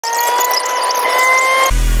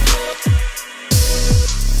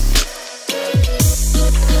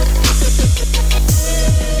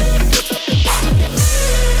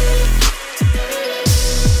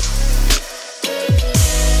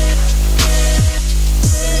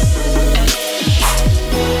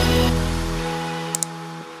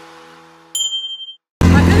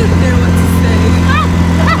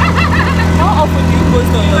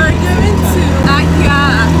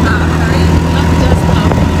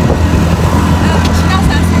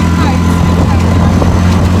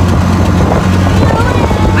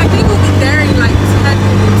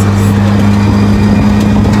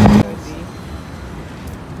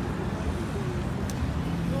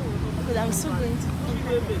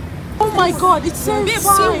Oh my god, it's so Babe,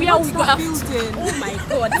 fine. see where What's we that have building? Oh my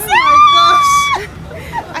god. Oh my gosh.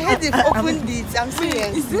 I heard they've opened it. I'm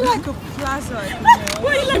serious. Is it like a plaza?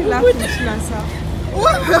 Why you like Laughing plaza?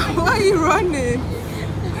 Why are you running?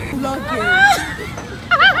 Vlogging.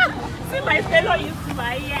 See my fellow used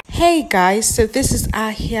my ear. Hey guys, so this is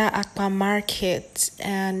AHIA AKPA Market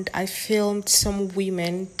and I filmed some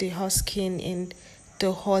women dehusking in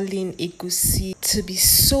the hulling egusi to be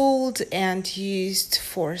sold and used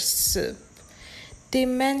for soup. They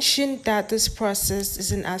mentioned that this process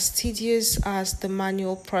isn't as tedious as the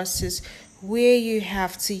manual process where you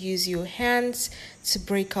have to use your hands to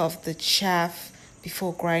break off the chaff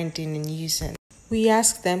before grinding and using. We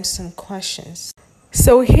asked them some questions.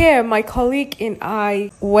 So here, my colleague and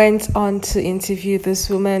I went on to interview this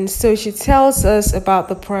woman. So she tells us about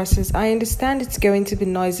the process. I understand it's going to be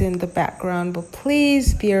noisy in the background, but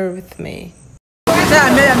please bear with me.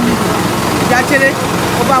 Actually,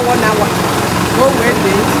 over 1 hour. Go wait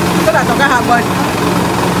it. So that I can have one.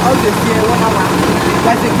 All the day, 1 hour.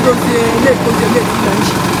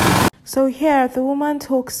 So here, the woman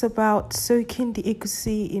talks about soaking the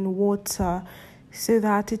egusi in water so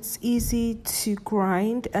that it's easy to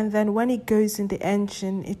grind, and then when it goes in the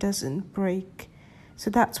engine it doesn't break. So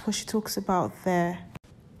that's what she talks about there.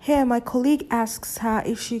 Here my colleague asks her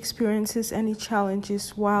if she experiences any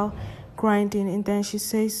challenges while grinding, and then she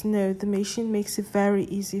says no, the machine makes it very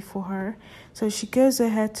easy for her. So she goes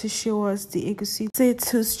ahead to show us the egusi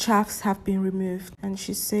seeds whose chaffs have been removed, and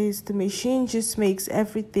she says the machine just makes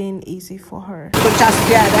everything easy for her. That's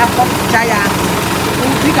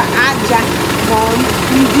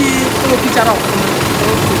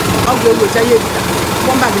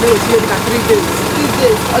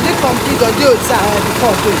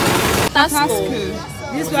cool.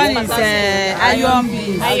 This one is iron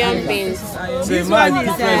beans. Iron beans. This one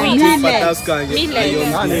is millet.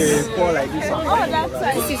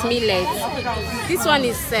 This is millet. This one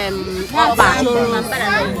is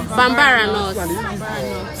bambara nut.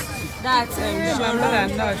 That's bambara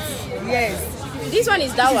nut. Yes. This one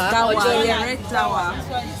is dawa. Yeah, red dawa.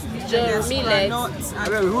 Millet.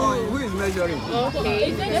 Who is measuring?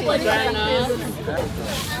 Okay. This is granite.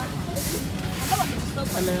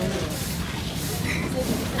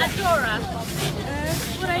 Adora,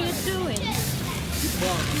 what are you doing?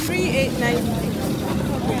 3890.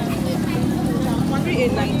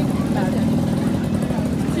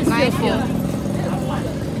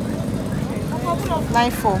 3890.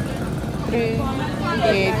 94. 38.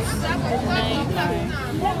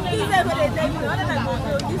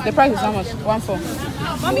 The price is how much?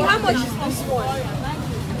 1.4. Mommy, how much is this one?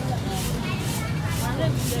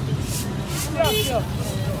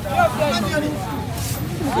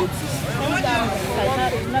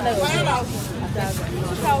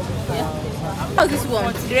 How's this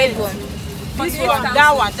one? The red one. This one,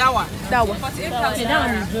 dawa. That one. 48,000. That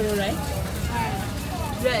one is Joro, right?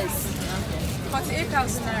 Yes.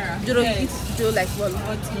 48,000 naira. Joro, Joro like what?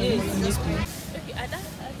 Yes. Okay, Ada.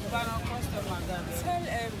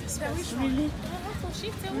 Really?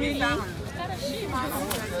 Really?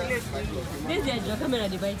 This is your camera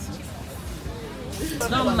device.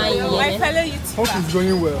 Not my fellow YouTuber. Hope it's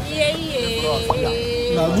going well.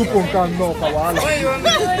 Yeah. Now, look on can know for a while.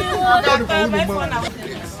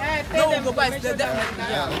 No, go buy it.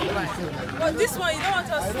 But this one, you don't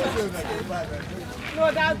want us to.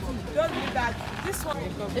 No, that don't do that. This one.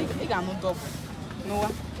 You got no dog. No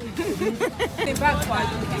one. The back one.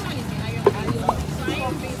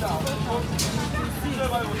 This one is the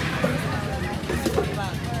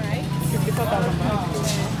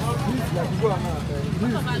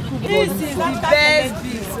This is the best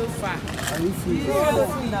bean so far.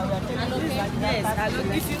 Yes,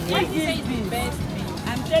 if you eat this bean,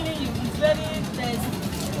 I'm telling you, it's very tasty.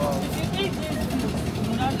 If you eat this bean, you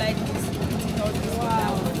will not like this.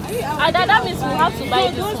 Wow. That means we have to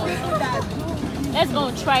buy this one. Let's go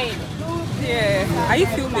and try it. Yeah. Are you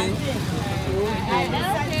filming?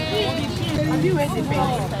 Have you read the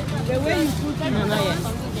pen? The way you put it. No, not yet.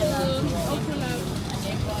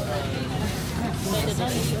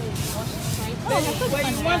 When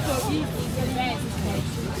you want to eat the best.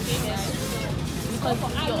 Because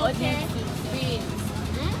your audience is beans,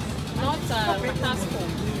 not potato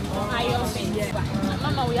or iron beans.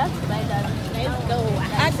 Mama, we have to buy that. Let's go.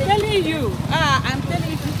 I'm telling you,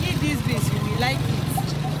 if you eat these beans, you will like it.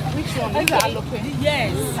 Which one? These are alope.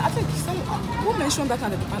 Yes. I think who mentioned that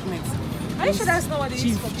on the department? Are you sure that's not what it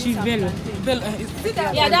is for Chief Bello. Bello, is it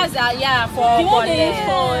that? Yeah, that's for the one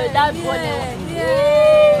for that one.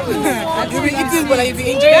 You'll be eating, but you'll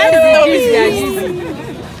be enjoying it.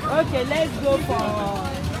 Okay, let's go for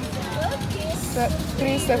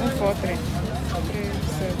 3743.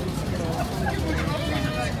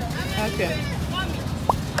 3743. Okay.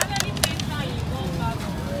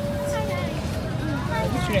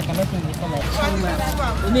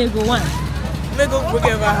 Omega 1. Let go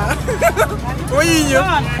whatever. I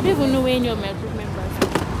don't even know when you're my group members.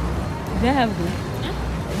 They have the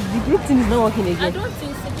group team is not working I again. don't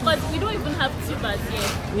think so because we don't even have tubers here.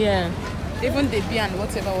 Yeah. Even the B and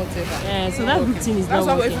whatever. Yeah, so that group team is That's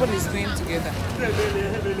not why working. everyone is going together.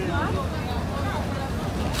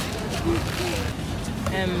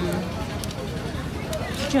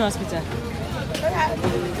 Teaching hospital.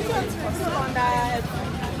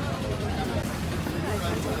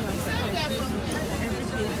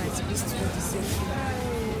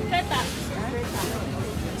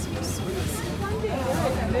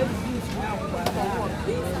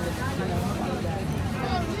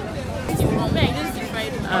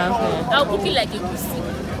 Okay. I'll cook it like a goosey.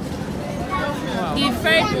 The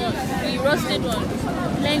fried one, the roasted one,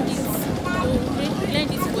 blend it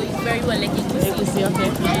for it very well like a goosey. Okay.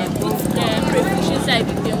 Put crayfish inside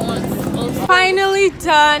if they want. Also. Finally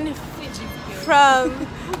done from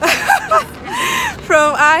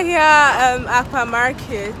from AHIA Akpa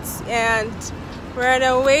Market, and we're on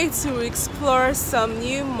our way to explore some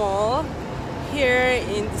new mall here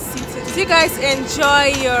in the city. Did you guys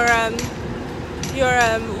enjoy your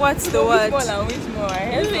what's the word?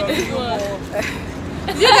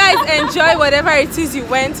 Did you guys enjoy whatever it is you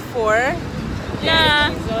went for?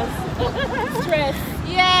 Nah. Stress.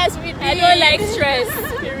 Yes, we did. I don't like stress.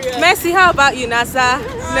 Period. Messi, how about you, Nasa?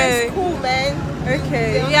 No. Cool, man.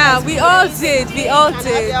 Okay, yeah, we all did. We all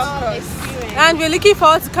did. And we're looking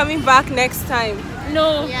forward to coming back next time.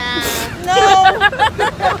 No. Yeah.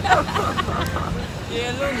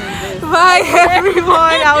 Bye,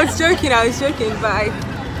 everyone. I was joking. Bye.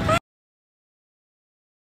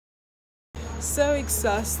 So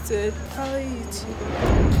exhausted. Probably YouTube.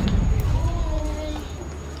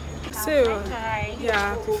 So,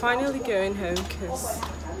 yeah, we're finally going home because,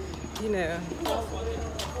 you know,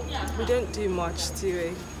 we don't do much, do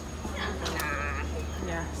we?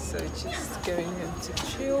 Yeah, so just going home to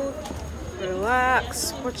chill,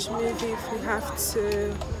 relax, watch a movie if we have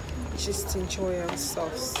to, just enjoy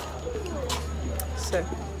ourselves. So,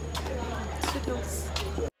 toodles.